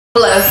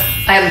Hello,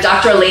 I am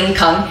Dr. Elaine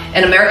Kung,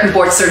 an American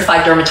board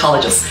certified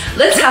dermatologist.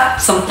 Let's have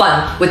some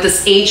fun with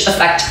this age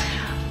effect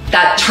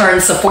that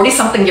turns the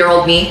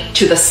 40-something-year-old me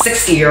to the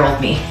 60-year-old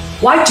me.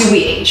 Why do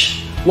we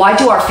age? Why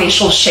do our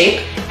facial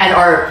shape and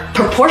our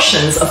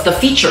proportions of the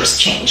features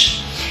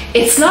change?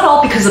 It's not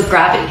all because of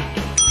gravity.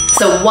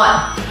 So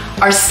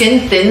 1, our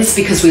skin thins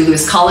because we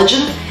lose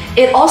collagen.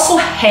 It also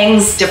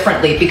hangs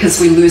differently because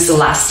we lose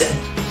elastin.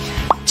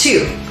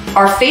 2,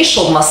 our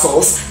facial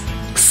muscles,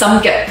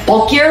 some get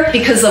bulkier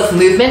because of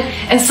movement,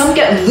 and some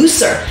get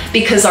looser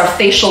because our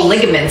facial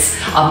ligaments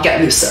get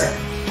looser.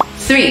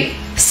 3,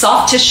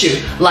 soft tissue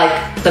like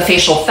the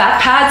facial fat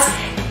pads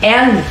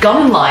and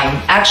gum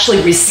line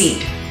actually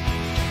recede.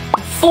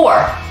 4,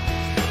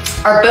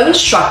 our bone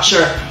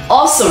structure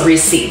also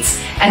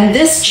recedes, and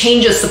this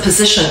changes the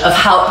position of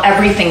how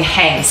everything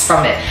hangs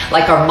from it,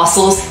 like our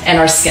muscles and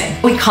our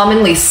skin. We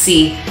commonly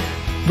see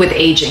with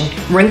aging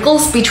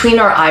wrinkles between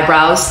our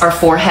eyebrows, our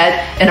forehead,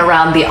 and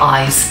around the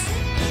eyes.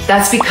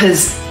 That's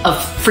because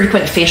of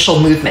frequent facial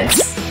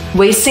movements.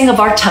 Wasting of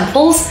our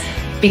temples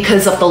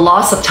because of the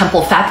loss of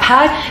temple fat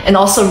pad and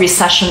also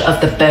recession of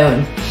the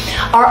bone.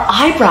 Our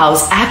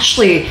eyebrows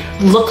actually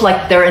look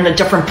like they're in a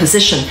different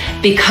position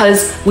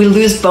because we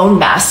lose bone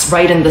mass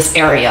right in this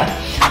area.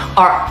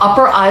 Our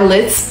upper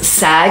eyelids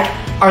sag,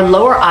 our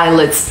lower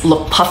eyelids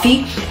look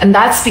puffy, and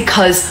that's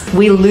because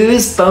we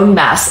lose bone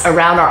mass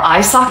around our eye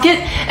socket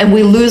and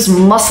we lose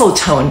muscle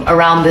tone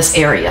around this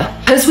area.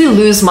 Because we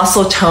lose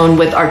muscle tone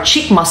with our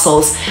cheek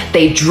muscles,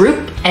 they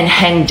droop and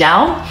hang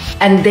down,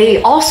 and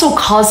they also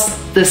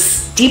cause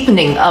this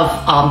deepening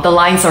of the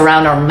lines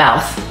around our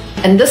mouth.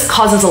 And this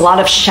causes a lot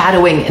of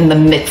shadowing in the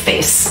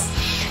mid-face,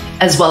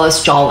 as well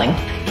as jawline.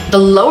 The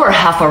lower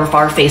half of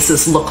our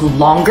faces look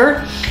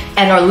longer,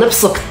 and our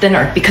lips look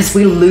thinner because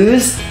we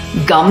lose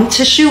gum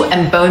tissue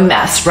and bone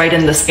mass right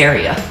in this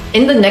area.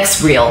 In the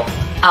next reel,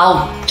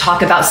 I'll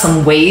talk about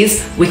some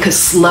ways we could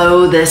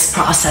slow this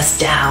process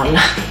down.